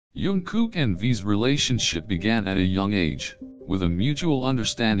Jungkook and V's relationship began at a young age, with a mutual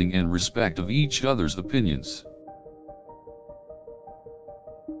understanding and respect of each other's opinions.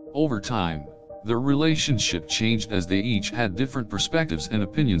 Over time, their relationship changed as they each had different perspectives and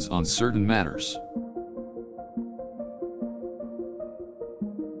opinions on certain matters.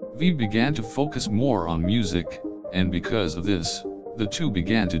 V began to focus more on music, and because of this, the two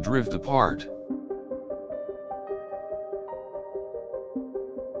began to drift apart.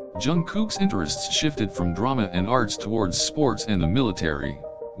 Jungkook's interests shifted from drama and arts towards sports and the military,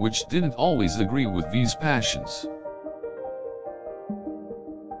 which didn't always agree with V's passions.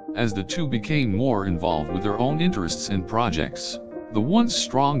 As the two became more involved with their own interests and projects, the once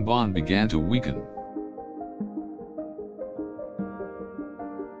strong bond began to weaken.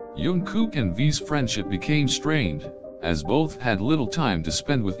 Jungkook and V's friendship became strained, as both had little time to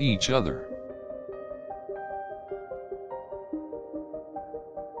spend with each other.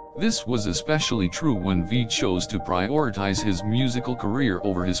 This was especially true when V chose to prioritize his musical career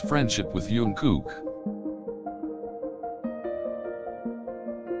over his friendship with Jungkook.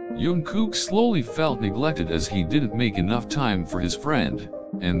 Jungkook slowly felt neglected as he didn't make enough time for his friend,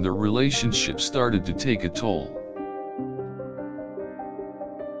 and their relationship started to take a toll.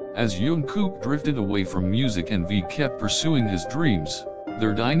 As Jungkook drifted away from music and V kept pursuing his dreams,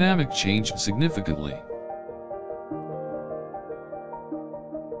 their dynamic changed significantly.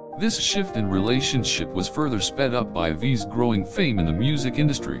 This shift in relationship was further sped up by V's growing fame in the music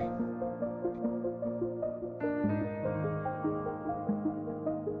industry.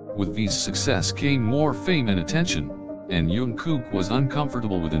 With V's success came more fame and attention, and Jungkook was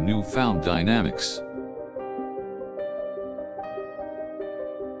uncomfortable with the newfound dynamics.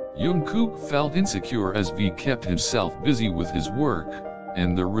 Jungkook felt insecure as V kept himself busy with his work,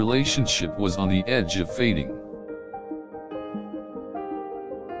 and their relationship was on the edge of fading.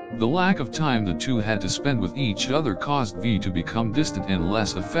 The lack of time the two had to spend with each other caused V to become distant and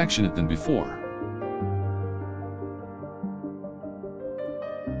less affectionate than before.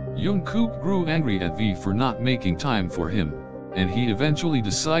 Jungkook grew angry at V for not making time for him, and he eventually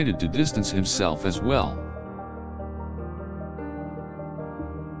decided to distance himself as well.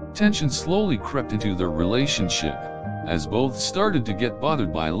 Tension slowly crept into their relationship, as both started to get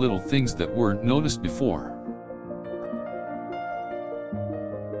bothered by little things that weren't noticed before.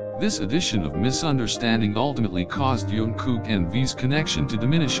 This addition of misunderstanding ultimately caused Jungkook and V's connection to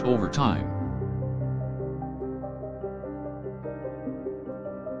diminish over time.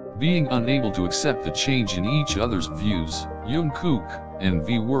 Being unable to accept the change in each other's views, Jungkook and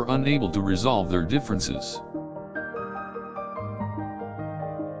V were unable to resolve their differences.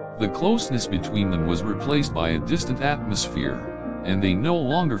 The closeness between them was replaced by a distant atmosphere, and they no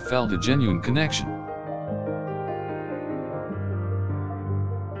longer felt a genuine connection.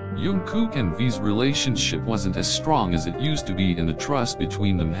 Jungkook and V's relationship wasn't as strong as it used to be, and the trust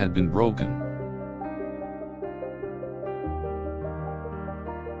between them had been broken.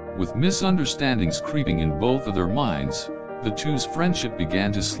 With misunderstandings creeping in both of their minds, the two's friendship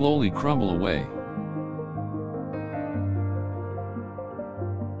began to slowly crumble away.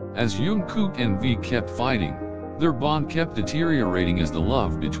 As Jungkook and V kept fighting, their bond kept deteriorating as the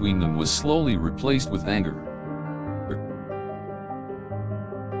love between them was slowly replaced with anger.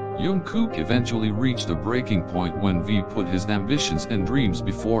 Jungkook eventually reached a breaking point when V put his ambitions and dreams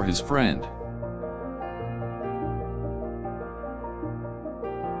before his friend.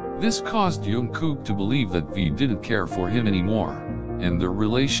 This caused Jungkook to believe that V didn't care for him anymore, and their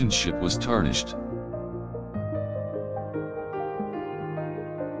relationship was tarnished.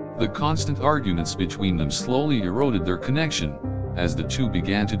 The constant arguments between them slowly eroded their connection, as the two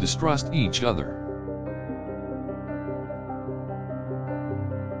began to distrust each other.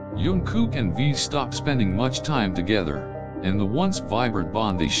 Jungkook and V stopped spending much time together, and the once vibrant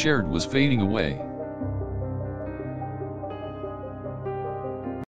bond they shared was fading away.